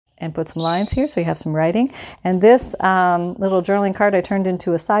and put some lines here so you have some writing. And this little journaling card I turned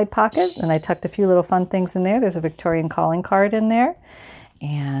into a side pocket, and I tucked a few little fun things in there. There's a Victorian calling card in there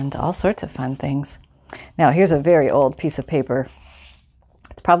and all sorts of fun things. Now here's a very old piece of paper.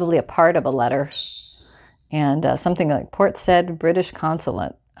 It's probably a part of a letter, and something like Port Said British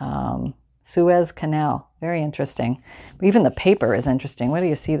Consulate, Suez Canal. Very interesting. But even the paper is interesting. Where do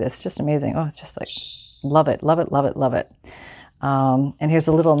you see this? Just amazing. Oh, it's just like, love it, love it, love it, love it. And here's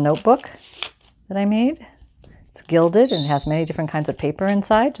a little notebook that I made. It's gilded and has many different kinds of paper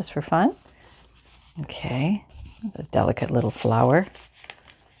inside, just for fun. Okay, a delicate little flower.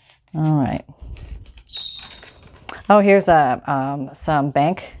 All right. Oh, here's some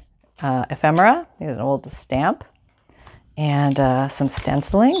bank ephemera. Here's an old stamp. And some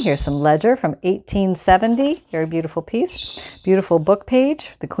stenciling. Here's some ledger from 1870. Very beautiful piece. Beautiful book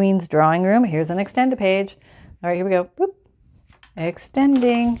page. The Queen's Drawing Room. Here's an extended page. All right, here we go. Boop.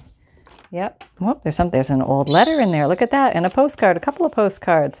 Extending. Yep. Whoop, there's an old letter in there. Look at that. And a postcard. A couple of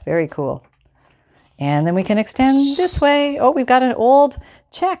postcards. Very cool. And then we can extend this way. Oh, we've got an old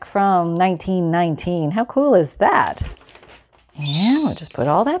check from 1919. How cool is that? And we'll just put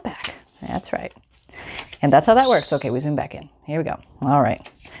all that back. That's right. And that's how that works. Okay, we zoom back in. Here we go. All right.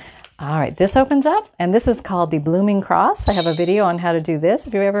 All right, this opens up, and this is called the Blooming Cross. I have a video on how to do this.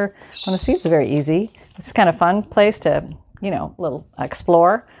 If you ever want to see, it's very easy. It's kind of fun place to, little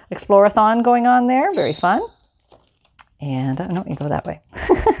explorathon going on there. Very fun. And, no, you go that way.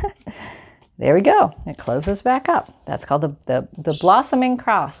 There we go. It closes back up. That's called the Blossoming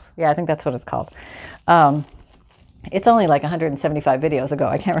Cross. Yeah, I think that's what it's called. It's only like 175 videos ago.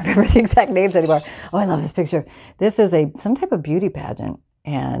 I can't remember the exact names anymore. Oh, I love this picture. This is some type of beauty pageant.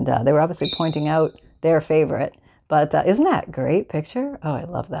 And they were obviously pointing out their favorite. But isn't that a great picture? Oh, I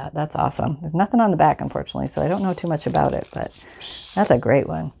love that. That's awesome. There's nothing on the back, unfortunately, so I don't know too much about it. But that's a great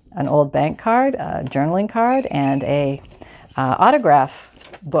one. An old bank card, a journaling card, and a autograph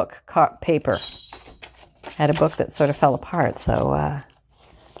book paper. Had a book that sort of fell apart, so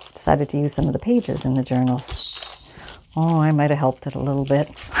decided to use some of the pages in the journals. Oh, I might have helped it a little bit.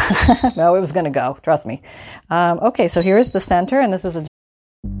 No, it was going to go. Trust me. Okay, so here is the center, and this is a...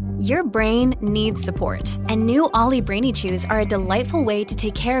 Your brain needs support, and new Ollie Brainy Chews are a delightful way to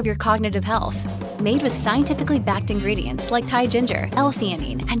take care of your cognitive health. Made with scientifically backed ingredients like Thai ginger,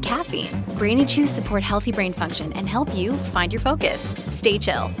 L-theanine, and caffeine, Brainy Chews support healthy brain function and help you find your focus, stay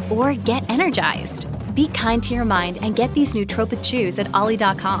chill, or get energized. Be kind to your mind and get these nootropic chews at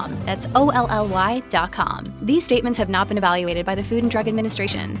ollie.com. That's OLLY.com. These statements have not been evaluated by the Food and Drug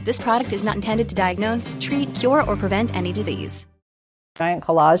Administration. This product is not intended to diagnose, treat, cure, or prevent any disease. Giant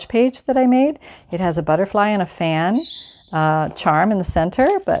collage page that I made. It has a butterfly and a fan charm in the center,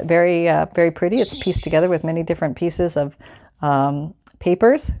 but very, very pretty. It's pieced together with many different pieces of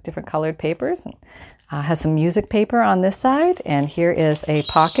papers, different colored papers. And, has some music paper on this side, and here is a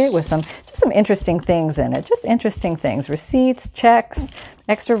pocket with some interesting things in it. Just interesting things. Receipts, checks,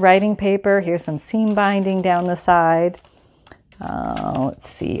 extra writing paper. Here's some seam binding down the side. Let's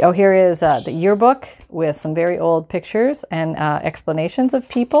see. Oh, here is the yearbook with some very old pictures and explanations of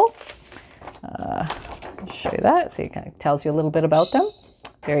people. I'll show you that. So it kind of tells you a little bit about them.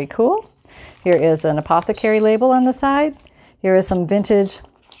 Very cool. Here is an apothecary label on the side. Here is some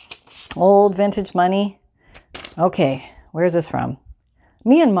old vintage money. Okay, where's this from?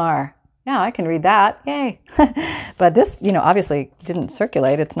 Myanmar. Yeah, I can read that. Yay. But this, obviously didn't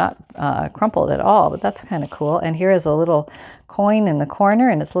circulate. It's not crumpled at all, but that's kind of cool. And here is a little coin in the corner,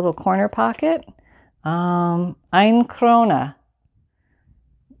 in its little corner pocket. Ein Krone,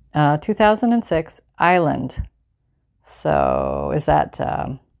 2006, Island. So is that...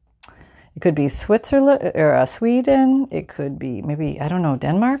 it could be Switzerland or Sweden. It could be maybe, I don't know,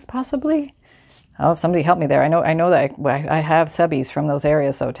 Denmark possibly. Oh, somebody help me there. I know that I have subbies from those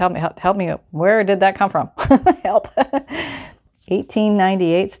areas. So help me. Where did that come from? Help.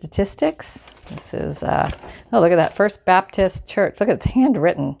 1898 statistics. This is, oh, look at that. First Baptist Church. Look at it. It's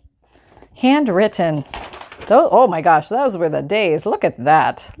handwritten. Handwritten. Oh my gosh, those were the days. Look at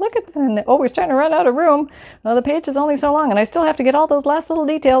that. Look at that. Oh, we're starting to run out of room. Well, the page is only so long, and I still have to get all those last little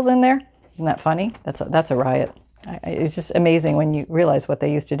details in there. Isn't that funny? That's a riot. It's just amazing when you realize what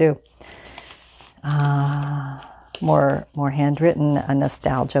they used to do. More handwritten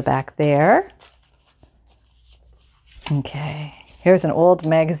nostalgia back there. Okay. Here's an old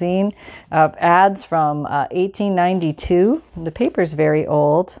magazine of ads from 1892. The paper's very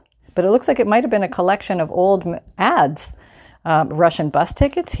old, but it looks like it might have been a collection of old ads. Russian bus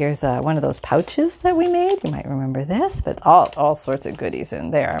tickets. Here's one of those pouches that we made. You might remember this, but it's all sorts of goodies in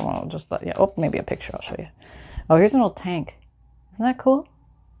there. I won't just let you. Oh, maybe a picture I'll show you. Oh, here's an old tank. Isn't that cool?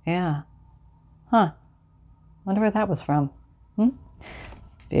 Yeah. Huh. Wonder where that was from.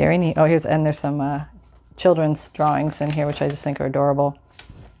 Very neat. Oh, there's some children's drawings in here, which I just think are adorable.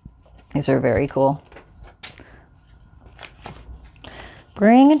 These are very cool.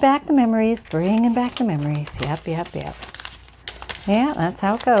 Bringing back the memories, bringing back the memories. Yep. Yeah, that's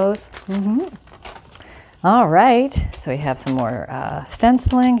how it goes. All right, so we have some more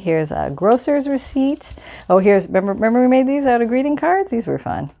stenciling. Here's a grocer's receipt. Oh, remember we made these out of greeting cards? These were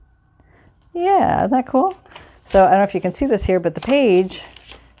fun. Yeah, isn't that cool? So I don't know if you can see this here, but the page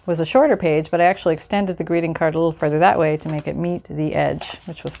was a shorter page, but I actually extended the greeting card a little further that way to make it meet the edge,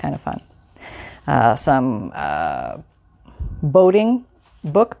 which was kind of fun. Some boating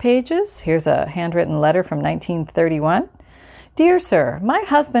book pages. Here's a handwritten letter from 1931. Dear sir, my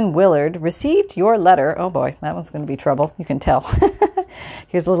husband Willard received your letter. Oh boy, that one's going to be trouble. You can tell.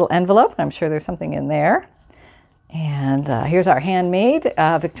 Here's a little envelope. I'm sure there's something in there. And here's our handmade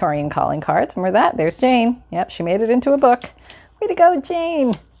Victorian calling cards. Remember that? There's Jane. Yep, she made it into a book. Way to go,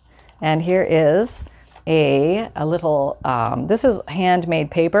 Jane. And here is a little, this is handmade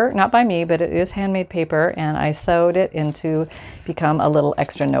paper, not by me, but it is handmade paper, and I sewed it into become a little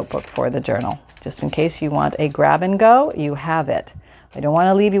extra notebook for the journal. Just in case you want a grab and go, you have it. I don't want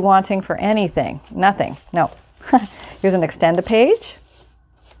to leave you wanting for anything. Nothing. No. Here's an extend a page.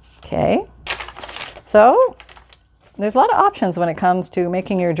 Okay. So there's a lot of options when it comes to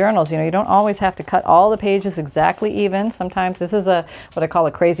making your journals. You don't always have to cut all the pages exactly even. Sometimes this is what I call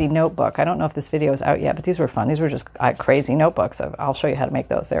a crazy notebook. I don't know if this video is out yet, but these were fun. These were just crazy notebooks. I'll show you how to make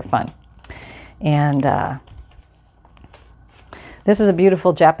those. They're fun. And this is a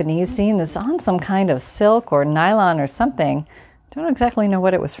beautiful Japanese scene. This is on some kind of silk or nylon or something. Don't exactly know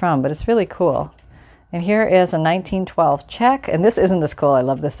what it was from, but it's really cool. And here is a 1912 check. And isn't this cool? I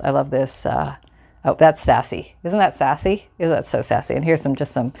love this. I love this. Oh, that's sassy. Isn't that sassy? That's so sassy. And here's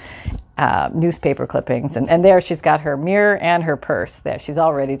just some newspaper clippings. And there she's got her mirror and her purse. There, she's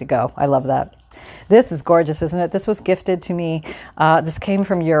all ready to go. I love that. This is gorgeous, isn't it? This was gifted to me. This came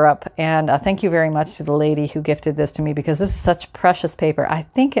from Europe. And thank you very much to the lady who gifted this to me, because this is such precious paper. I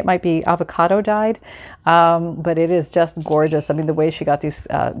think it might be avocado dyed, but it is just gorgeous. I mean, the way she got this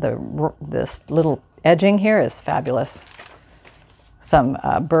little edging here is fabulous. Some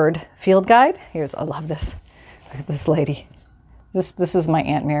bird field guide. I love this. Look at this lady. This is my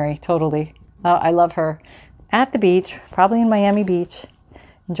Aunt Mary, totally. I love her. At the beach, probably in Miami Beach,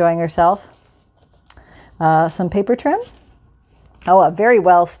 enjoying herself. Some paper trim. Oh, a very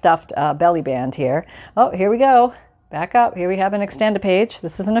well stuffed belly band here. Oh, here we go. Back up. Here we have an extend a page.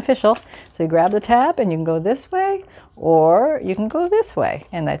 This isn't official. So you grab the tab and you can go this way, or you can go this way.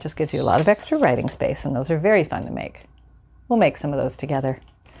 And that just gives you a lot of extra writing space. And those are very fun to make. We'll make some of those together.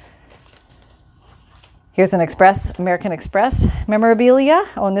 Here's an American Express memorabilia.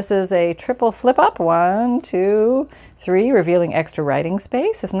 Oh, and this is a triple flip up. 1, 2, 3, revealing extra writing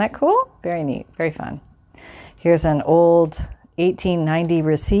space. Isn't that cool? Very neat, very fun. Here's an old 1890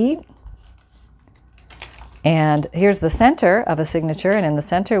 receipt. And here's the center of a signature. And in the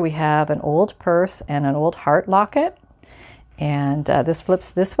center, we have an old purse and an old heart locket. And this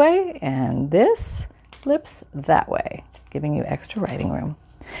flips this way, and this flips that way, giving you extra writing room.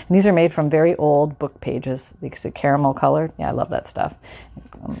 And these are made from very old book pages. These are caramel colored. Yeah, I love that stuff.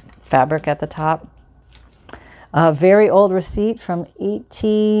 Fabric at the top. A very old receipt from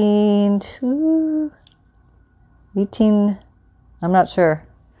 18, I'm not sure,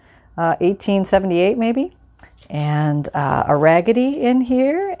 1878 maybe. And a raggedy in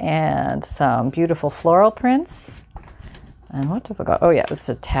here, and some beautiful floral prints. And what have I got? Oh yeah, it's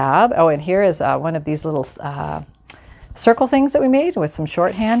a tab. Oh, and here is one of these little circle things that we made with some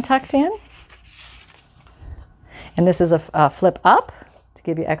shorthand tucked in. And this is a flip up to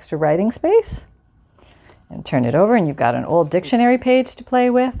give you extra writing space. And turn it over, and you've got an old dictionary page to play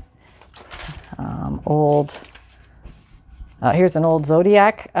with. Here's an old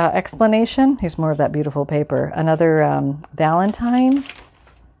zodiac explanation. Here's more of that beautiful paper. Another Valentine.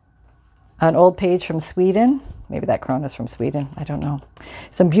 An old page from Sweden. Maybe that Krona's from Sweden. I don't know.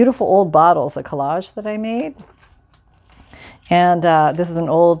 Some beautiful old bottles, a collage that I made. And this is an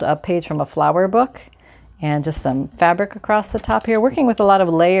old page from a flower book, and just some fabric across the top here. Working with a lot of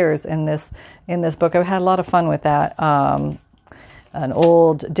layers in this book. I've had a lot of fun with that. An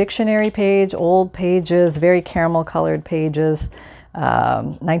old dictionary page, old pages, very caramel colored pages.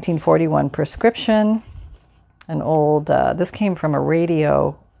 1941 prescription. An old, this came from a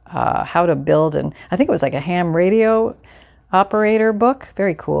radio, how to build, and I think it was like a ham radio operator book.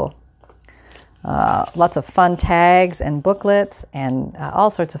 Very cool. Lots of fun tags and booklets and all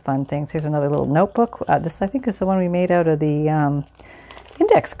sorts of fun things. Here's another little notebook. This, I think, is the one we made out of the,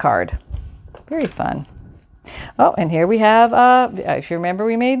 index card. Very fun. Oh, and here we have, if you remember,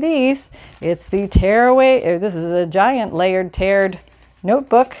 we made these. It's the tearaway. This is a giant layered teared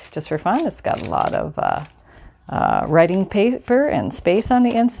notebook just for fun. It's got a lot of writing paper and space on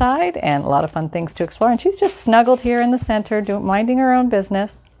the inside and a lot of fun things to explore. And she's just snuggled here in the center, minding her own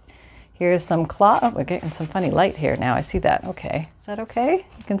business. Here's some cloth. Oh, we're getting some funny light here now. I see that. Okay. Is that okay?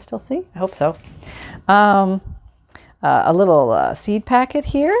 You can still see? I hope so. A little seed packet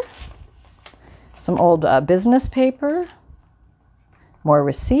here. Some old business paper. More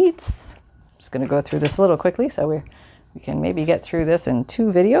receipts. I'm just going to go through this a little quickly so we can maybe get through this in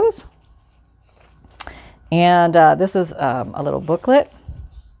 2 videos. And this is a little booklet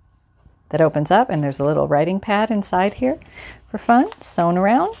that opens up, and there's a little writing pad inside here for fun, sewn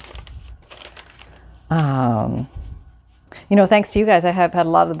around. Thanks to you guys, I have had a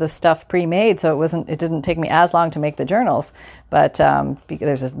lot of this stuff pre-made, so it didn't take me as long to make the journals. But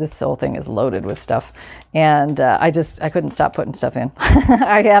because this whole thing is loaded with stuff, and I couldn't stop putting stuff in.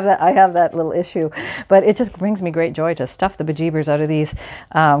 I have that little issue, but it just brings me great joy to stuff the bejeebers out of these,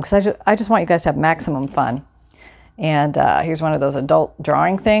 because I just want you guys to have maximum fun. And here's one of those adult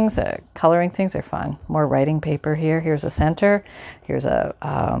drawing things, coloring things. They're fun. More writing paper here. Here's a center. Here's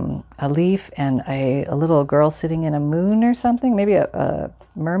a leaf and a little girl sitting in a moon or something. Maybe a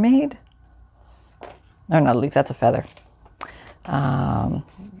mermaid. No, not a leaf. That's a feather.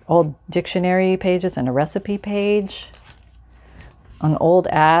 Old dictionary pages and a recipe page. On old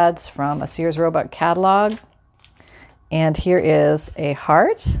ads from a Sears Roebuck catalog. And here is a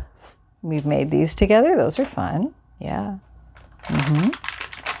heart. We've made these together. Those are fun. Yeah.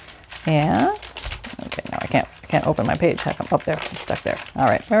 Yeah. Okay, no, I can't open my page. How come? Oh, there, I'm stuck there. All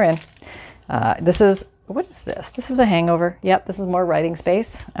right, we're in. What is this? This is a hangover. Yep, this is more writing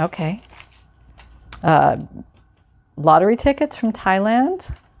space. Okay. Lottery tickets from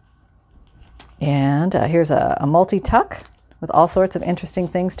Thailand. And here's a multi-tuck with all sorts of interesting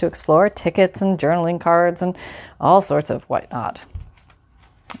things to explore. Tickets and journaling cards and all sorts of whatnot.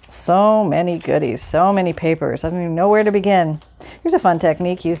 So many goodies, so many papers. I don't even know where to begin. Here's a fun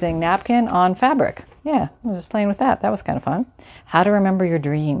technique using napkin on fabric. Yeah, I was just playing with that. That was kind of fun. How to remember your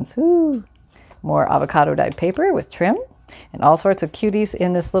dreams. Ooh. More avocado dyed paper with trim and all sorts of cuties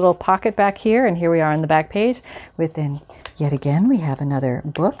in this little pocket back here. And here we are on the back page. Within, yet again, we have another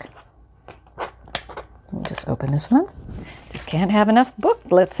book. Let me just open this one. Just can't have enough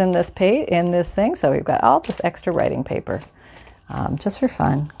booklets in this thing. So we've got all this extra writing paper. Just for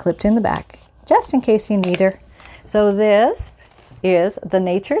fun, clipped in the back, just in case you need her. So this is The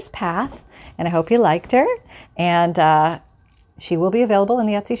Nature's Path, and I hope you liked her. And she will be available in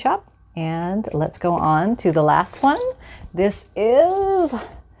the Etsy shop. And let's go on to the last one. This is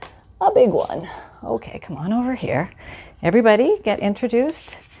a big one. Okay, come on over here. Everybody get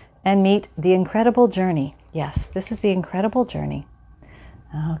introduced and meet The Incredible Journey. Yes, this is The Incredible Journey.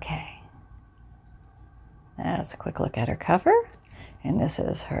 Okay. That's a quick look at her cover. And this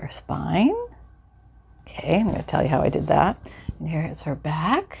is her spine. Okay, I'm going to tell you how I did that. And here is her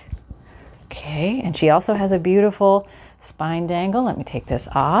back. Okay, and she also has a beautiful spine dangle. Let me take this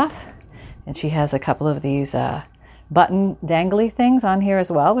off. And she has a couple of these button dangly things on here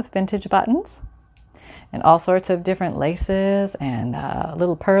as well with vintage buttons. And all sorts of different laces and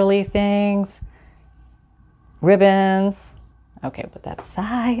little pearly things. Ribbons. Okay, put that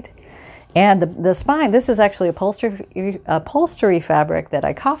aside. And the spine, this is actually upholstery fabric that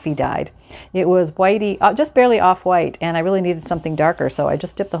I coffee dyed. It was whitey, just barely off-white, and I really needed something darker, so I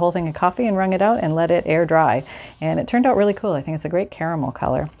just dipped the whole thing in coffee and wrung it out and let it air dry. And it turned out really cool. I think it's a great caramel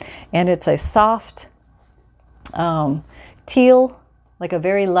color. And it's a soft teal, like a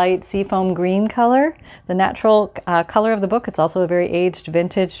very light seafoam green color. The natural color of the book. It's also a very aged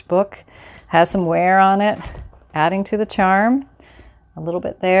vintage book. Has some wear on it, adding to the charm. A little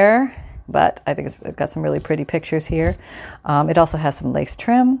bit there. But I think it's got some really pretty pictures here. It also has some lace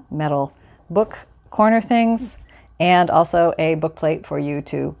trim, metal book corner things, and also a book plate for you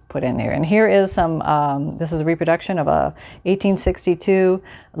to put in there. And here is some, this is a reproduction of a 1862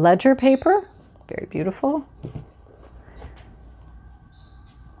 ledger paper. Very beautiful.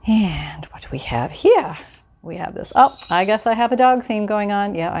 And what do we have here? We have this. Oh, I guess I have a dog theme going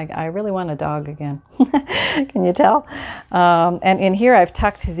on. Yeah, I really want a dog again. Can you tell? And in here I've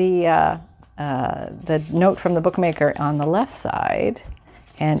tucked the note from the bookmaker on the left side,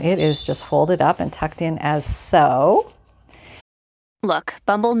 and it is just folded up and tucked in as so. Look,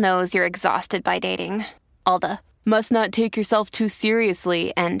 Bumble knows you're exhausted by dating. All the must not take yourself too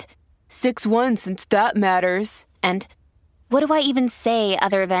seriously and 6'1" since that matters. And what do I even say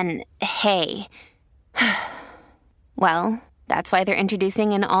other than hey? Well, That's why they're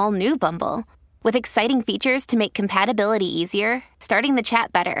introducing an all-new Bumble, with exciting features to make compatibility easier, starting the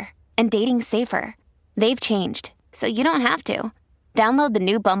chat better, and dating safer. They've changed, so you don't have to. Download the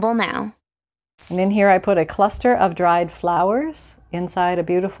new Bumble now. And in here I put a cluster of dried flowers inside a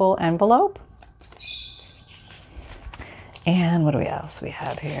beautiful envelope. And what else we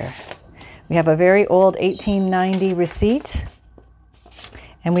have here? We have a very old 1890 receipt.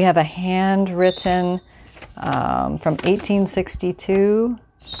 And we have a handwritten from 1862.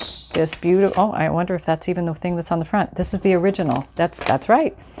 This beautiful, oh, I wonder if that's even the thing that's on the front. This is the original. That's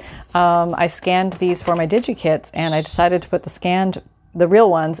right. I scanned these for my DigiKits, and I decided to put the real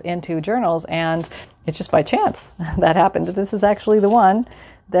ones into journals, and it's just by chance that happened. This is actually the one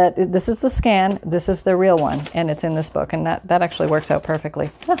this is the scan, this is the real one, and it's in this book, and that actually works out perfectly.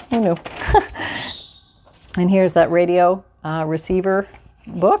 Who knew? And here's that radio receiver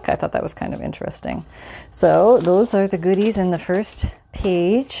book. I thought that was kind of interesting. So those are the goodies in the first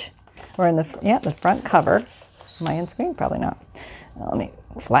page, or in the front cover. Am I in screen? Probably not. Let me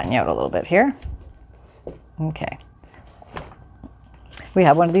flatten you out a little bit here. Okay. We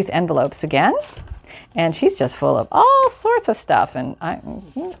have one of these envelopes again, and she's just full of all sorts of stuff. And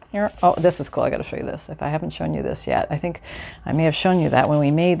this is cool. I got to show you this. If I haven't shown you this yet, I think I may have shown you that when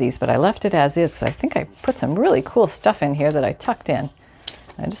we made these, but I left it as is because I think I put some really cool stuff in here that I tucked in.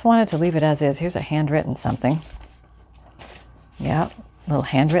 I just wanted to leave it as is. Here's a handwritten something. Yeah, little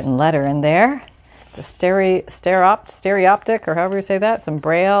handwritten letter in there. The stereoptic, or however you say that, some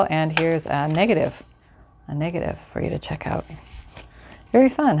braille, and here's a negative for you to check out. Very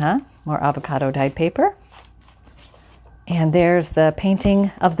fun, huh? More avocado dyed paper. And there's the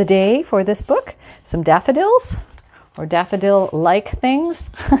painting of the day for this book. Some daffodils, or daffodil-like things.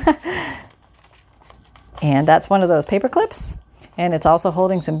 And that's one of those paper clips. And it's also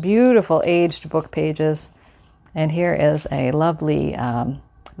holding some beautiful aged book pages. And here is a lovely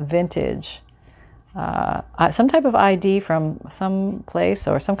vintage, some type of ID from some place,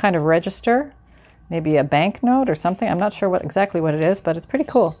 or some kind of register, maybe a banknote or something. I'm not sure exactly what it is, but it's pretty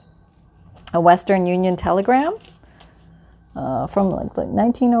cool. A Western Union telegram from like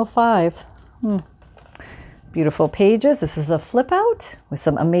 1905. Beautiful pages. This is a flip out with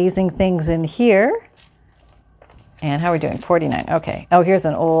some amazing things in here. And how are we doing? 49. Okay. Oh, here's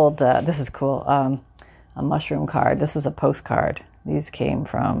an old, this is cool, a mushroom card. This is a postcard. These came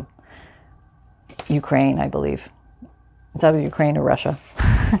from Ukraine, I believe. It's either Ukraine or Russia.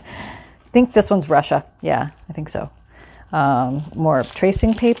 I think this one's Russia. Yeah, I think so. More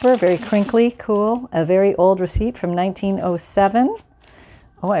tracing paper, very crinkly, cool. A very old receipt from 1907.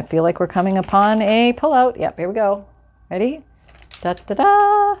 Oh, I feel like we're coming upon a pullout. Yep, here we go. Ready?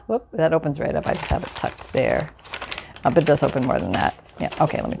 Da-da-da. Whoop, that opens right up. I just have it tucked there. But it does open more than that. Yeah,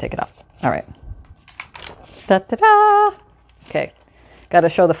 okay, let me take it off. All right. Da-da-da. Okay, got to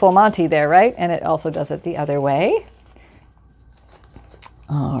show the full Monty there, right? And it also does it the other way.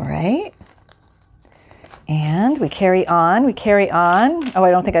 All right. And we carry on. Oh,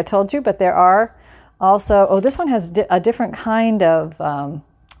 I don't think I told you, but there are also, this one has a different kind of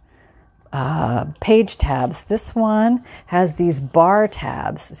page tabs. This one has these bar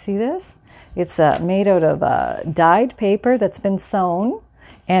tabs. See this? It's made out of dyed paper that's been sewn,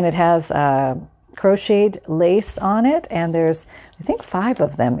 and it has crocheted lace on it, and there's, I think, 5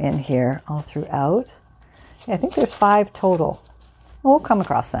 of them in here all throughout. Yeah, I think there's 5 total. We'll come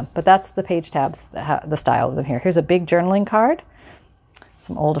across them, but that's the page tabs, the style of them here. Here's a big journaling card.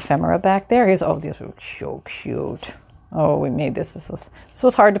 Some old ephemera back there. These are so cute. Oh, we made this. This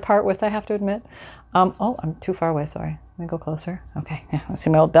was hard to part with, I have to admit. I'm too far away, sorry. Let me go closer. Okay, yeah, I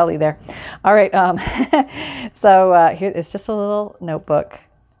see my old belly there. All right, so here, it's just a little notebook.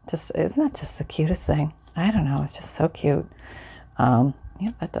 Isn't that just the cutest thing? I don't know, it's just so cute.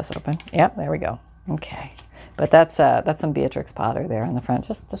 Yep, that does open. Yep, there we go. Okay, but that's some Beatrix Potter there on the front.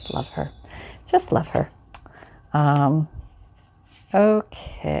 Just love her. Just love her.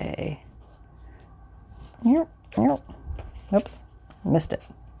 Okay. Oops, missed it.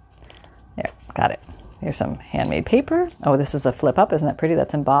 There, got it. Here's some handmade paper. Oh, this is a flip up. Isn't that pretty?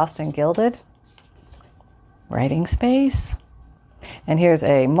 That's embossed and gilded. Writing space. And here's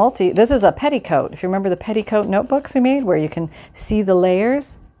this is a petticoat. If you remember the petticoat notebooks we made where you can see the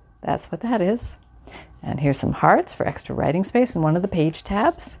layers, that's what that is. And here's some hearts for extra writing space in one of the page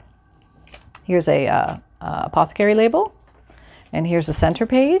tabs. Here's a apothecary label. And here's a center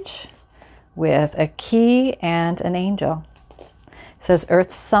page with a key and an angel. It says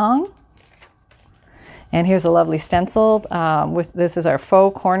Earth Song. And here's a lovely stenciled, this is our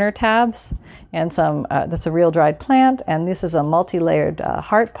faux corner tabs, and that's a real dried plant, and this is a multi-layered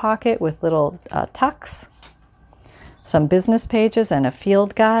heart pocket with little tucks. some business pages and a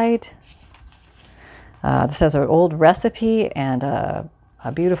field guide. This has an old recipe and a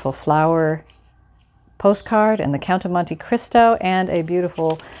beautiful flower postcard and the Count of Monte Cristo and a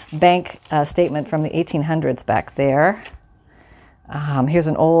beautiful bank statement from the 1800s back there. Here's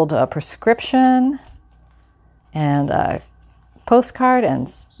an old prescription and a postcard and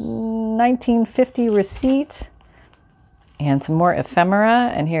 1950 receipt and some more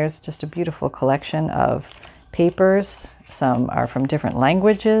ephemera. And here's just a beautiful collection of papers. Some are from different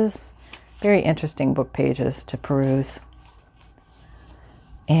languages. Very interesting book pages to peruse.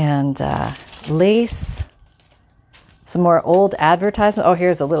 And lace, some more old advertisement. Oh,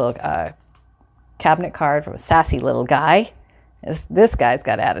 here's a little cabinet card from a sassy little guy. This guy's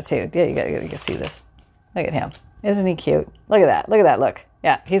got attitude. Yeah, you can see this. Look at him. Isn't he cute? Look at that. Look at that look.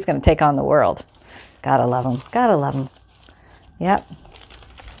 Yeah, he's going to take on the world. Gotta love him. Gotta love him. Yep.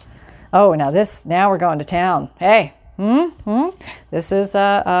 Oh, now we're going to town. Hey. This is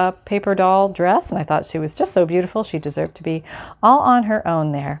a paper doll dress, and I thought she was just so beautiful. She deserved to be all on her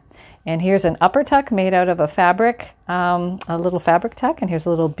own there. And here's an upper tuck made out of a fabric, a little fabric tuck, and here's a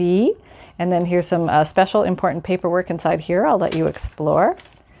little bee. And then here's some special important paperwork inside here. I'll let you explore.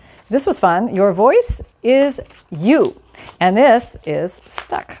 This was fun. Your voice is you. And this is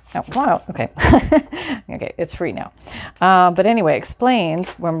stuck. Oh, wow. Okay. Okay, it's free now. But anyway,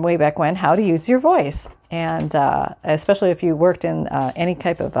 explains from way back when how to use your voice. And especially if you worked in any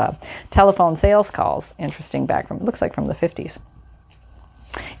type of telephone sales calls. Interesting looks like from the 50s.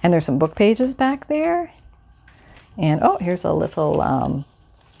 And there's some book pages back there. And here's a little,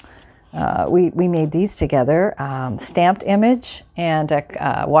 we made these together, stamped image and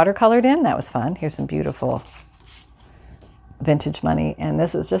watercolored in. That was fun. Here's some beautiful vintage money. And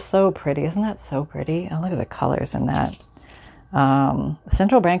this is just so pretty. Isn't that so pretty? Oh, look at the colors in that.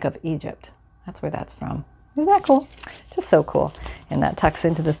 Central Bank of Egypt. That's where that's from. Isn't that cool? Just so cool. And that tucks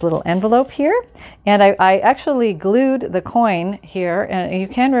into this little envelope here. And I actually glued the coin here, and you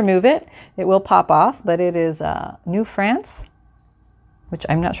can remove it. It will pop off, but it is New France, which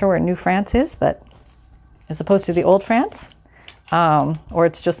I'm not sure where New France is, but as opposed to the old France, or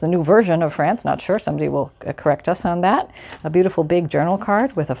it's just the new version of France. Not sure. Somebody will correct us on that. A beautiful big journal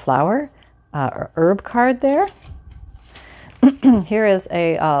card with a flower or herb card there. Here is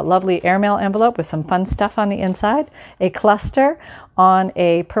a lovely airmail envelope with some fun stuff on the inside. A cluster on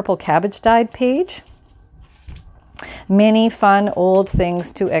a purple cabbage dyed page. Many fun old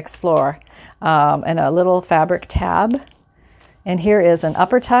things to explore. And a little fabric tab. And here is an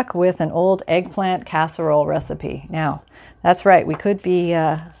upper tuck with an old eggplant casserole recipe. Now, that's right. We could be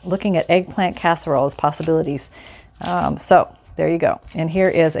looking at eggplant casserole as possibilities. So there you go. And here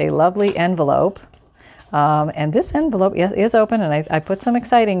is a lovely envelope. And this envelope is open, and I put some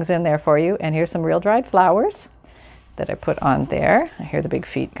excitings in there for you. And here's some real dried flowers that I put on there. I hear the big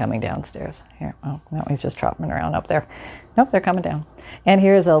feet coming downstairs. Here, oh, no, he's just tropping around up there. Nope, they're coming down. And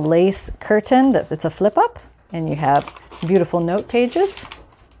here's a lace curtain. It's a flip up, and you have some beautiful note pages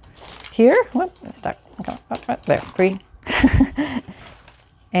here. Whoop, it's stuck. Okay, there, free.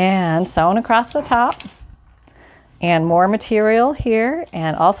 And sewn across the top. And more material here,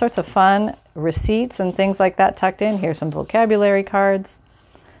 and all sorts of fun receipts and things like that tucked in. Here's some vocabulary cards.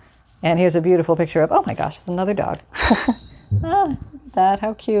 And here's a beautiful picture of, oh my gosh, it's another dog.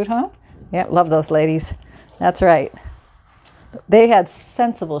 How cute, huh? Yeah, love those ladies. That's right. They had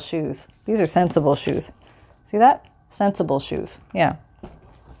sensible shoes. These are sensible shoes. See that? Sensible shoes. Yeah.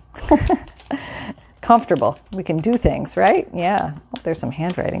 Comfortable. We can do things, right? Yeah. Oh, there's some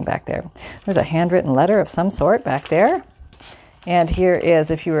handwriting back there. There's a handwritten letter of some sort back there. And here is,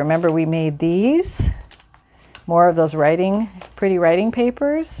 if you remember, we made these. More of those pretty writing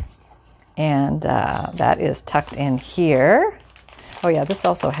papers. And that is tucked in here. Oh yeah, this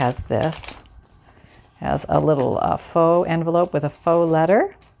also has this. Has a little faux envelope with a faux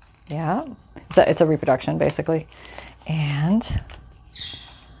letter. Yeah. It's a reproduction, basically. And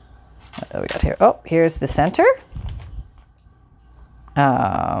what do we got here? Oh, here's the center.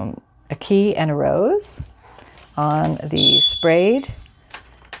 A key and a rose on the sprayed.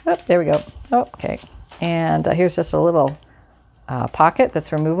 Oh, there we go. Oh, okay. And here's just a little pocket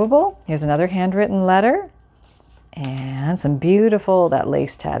that's removable. Here's another handwritten letter. And some beautiful, that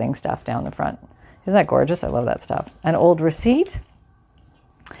lace tatting stuff down the front. Isn't that gorgeous? I love that stuff. An old receipt.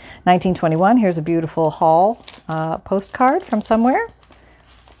 1921. Here's a beautiful haul postcard from somewhere.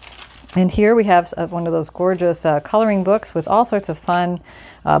 And here we have one of those gorgeous coloring books with all sorts of fun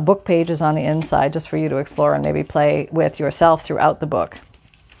book pages on the inside just for you to explore and maybe play with yourself throughout the book.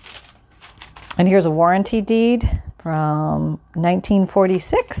 And here's a warranty deed from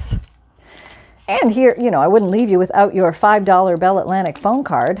 1946. And here, I wouldn't leave you without your $5 Bell Atlantic phone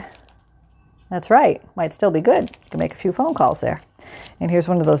card. That's right. Might still be good. You can make a few phone calls there. And here's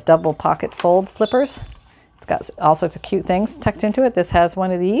one of those double pocket fold flippers. It's got all sorts of cute things tucked into it. This has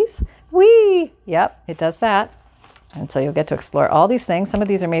one of these. Whee! Yep, it does that. And so you'll get to explore all these things. Some of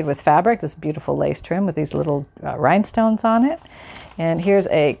these are made with fabric, this beautiful lace trim with these little rhinestones on it. And here's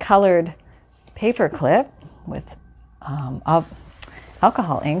a colored paper clip with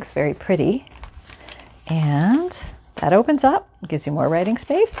alcohol inks, very pretty. And that opens up, gives you more writing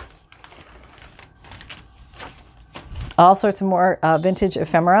space. All sorts of more vintage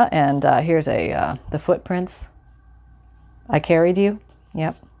ephemera, and here's the footprints. I carried you.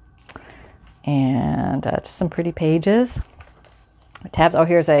 Yep. And just some pretty pages. Tabs. Oh,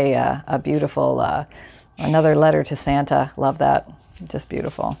 here's a beautiful another letter to Santa. Love that. Just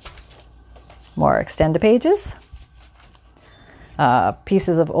beautiful. More extended pages.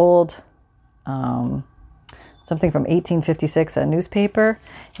 Pieces of old. Something from 1856, a newspaper.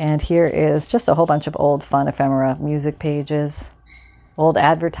 And here is just a whole bunch of old fun ephemera, music pages, old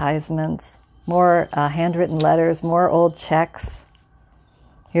advertisements, more handwritten letters, more old checks.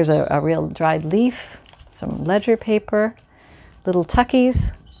 Here's a real dried leaf, some ledger paper, little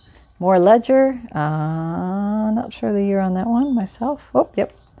tuckies, more ledger. Not sure the year on that one myself. Oh,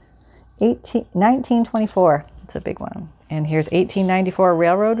 yep. 1924. It's a big one. And here's 1894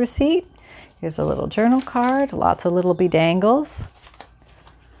 railroad receipt. Here's a little journal card, lots of little bedangles.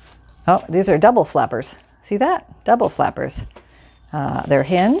 Oh, these are double flappers. See that? Double flappers. They're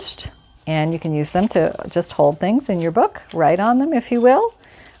hinged, and you can use them to just hold things in your book, write on them if you will.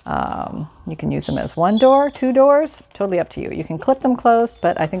 You can use them as one door, two doors, totally up to you. You can clip them closed,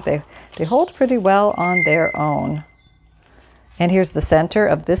 but I think they hold pretty well on their own. And here's the center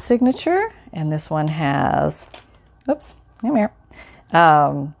of this signature, and this one has, oops, come here.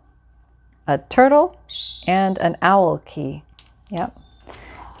 A turtle and an owl key. Yep.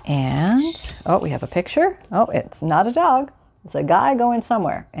 And, oh, we have a picture. Oh, it's not a dog. It's a guy going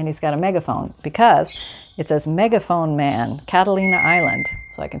somewhere, and he's got a megaphone because it says Megaphone Man, Catalina Island.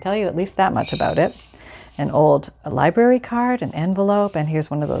 So I can tell you at least that much about it. An old library card, an envelope, and here's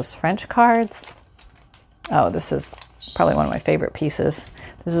one of those French cards. Oh, this is probably one of my favorite pieces.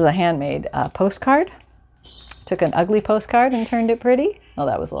 This is a handmade postcard. Took an ugly postcard and turned it pretty. Oh,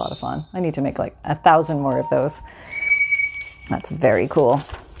 that was a lot of fun. I need to make like 1,000 more of those. That's very cool.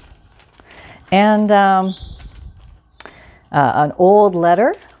 And an old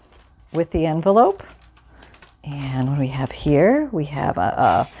letter with the envelope. And what do we have here? We have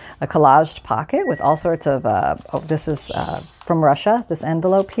a collaged pocket with all sorts of, this is from Russia, this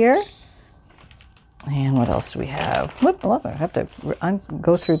envelope here. And what else do we have? Whoop, I have to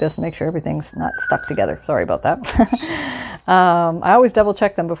go through this and make sure everything's not stuck together. Sorry about that. I always double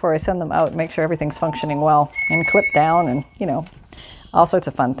check them before I send them out, make sure everything's functioning well, and clip down, and all sorts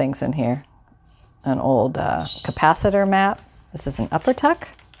of fun things in here. An old capacitor map. This is an upper tuck.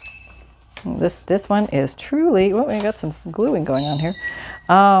 This one is truly, we got some gluing going on here.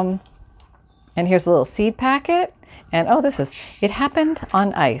 And here's a little seed packet. And oh, It Happened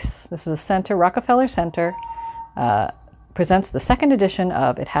on Ice. This is a center, Rockefeller Center, presents the second edition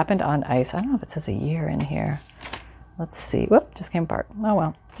of It Happened on Ice. I don't know if it says a year in here. Let's see. Whoop, just came apart. Oh,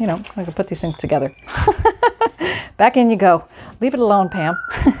 well, I can put these things together. Back in you go. Leave it alone, Pam.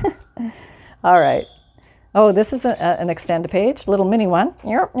 All right. Oh, this is an extended page, little mini one.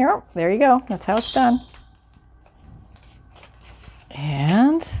 There you go. That's how it's done.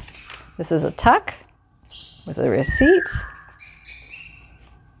 And this is a tuck with a receipt.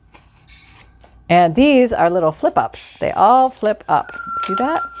 And these are little flip-ups. They all flip up. See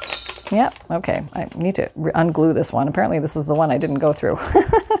that? Yep. Okay. I need to unglue this one. Apparently this is the one I didn't go through.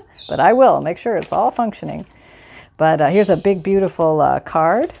 But I will make sure it's all functioning. But here's a big, beautiful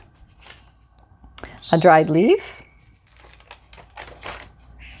card. A dried leaf.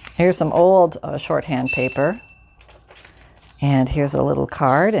 Here's some old shorthand paper. And here's a little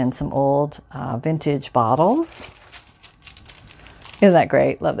card and some old vintage bottles. Isn't that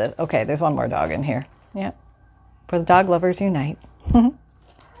great? Love this. Okay, there's one more dog in here. Yep. For the dog lovers unite.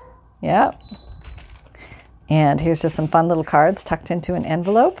 Yep. And here's just some fun little cards tucked into an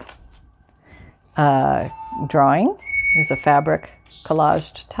envelope. Drawing. Here's a fabric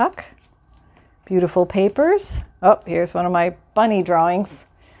collaged tuck. Beautiful papers. Oh, here's one of my bunny drawings.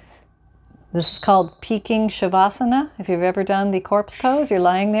 This is called Peeking Shavasana. If you've ever done the corpse pose, you're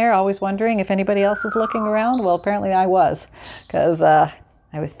lying there always wondering if anybody else is looking around. Well, apparently I was, because I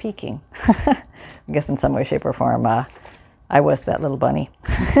was peeking. I guess in some way, shape, or form, I was that little bunny.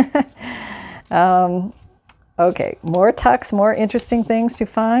 Okay, more tucks, more interesting things to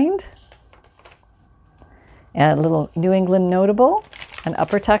find. And a little New England notable, an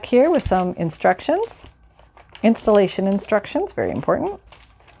upper tuck here with some instructions, installation instructions, very important.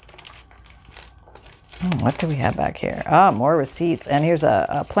 What do we have back here? More receipts. And here's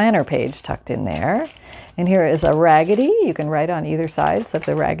a planner page tucked in there. And here is a raggedy. You can write on either sides of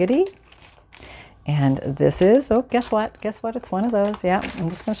the raggedy. And this is, oh, guess what? Guess what? It's one of those. Yeah, I'm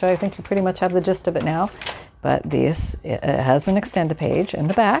just going to show you. I think you pretty much have the gist of it now. But this it has an extended page in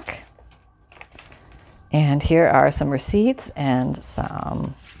the back. And here are some receipts and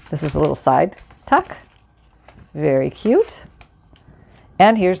this is a little side tuck. Very cute.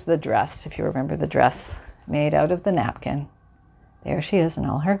 And here's the dress, if you remember the dress made out of the napkin. There she is in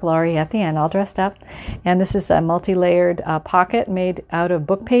all her glory at the end, all dressed up. And this is a multi-layered pocket made out of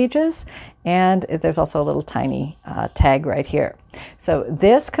book pages. And there's also a little tiny tag right here. So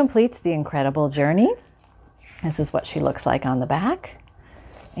this completes the incredible journey. This is what she looks like on the back.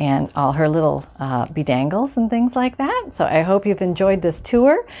 And all her little bedangles and things like that. So I hope you've enjoyed this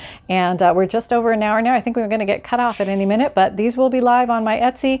tour. And we're just over an hour now. I think we're going to get cut off at any minute, but these will be live on my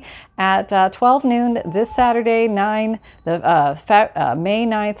Etsy at 12 noon this Saturday, May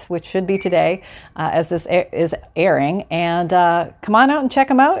 9th, which should be today, as this is airing. And come on out and check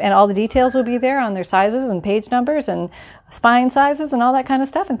them out. And all the details will be there on their sizes and page numbers and spine sizes and all that kind of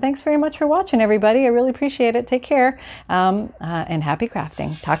stuff. And thanks very much for watching, everybody. I really appreciate it. Take care and happy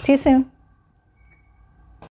crafting. Talk to you soon.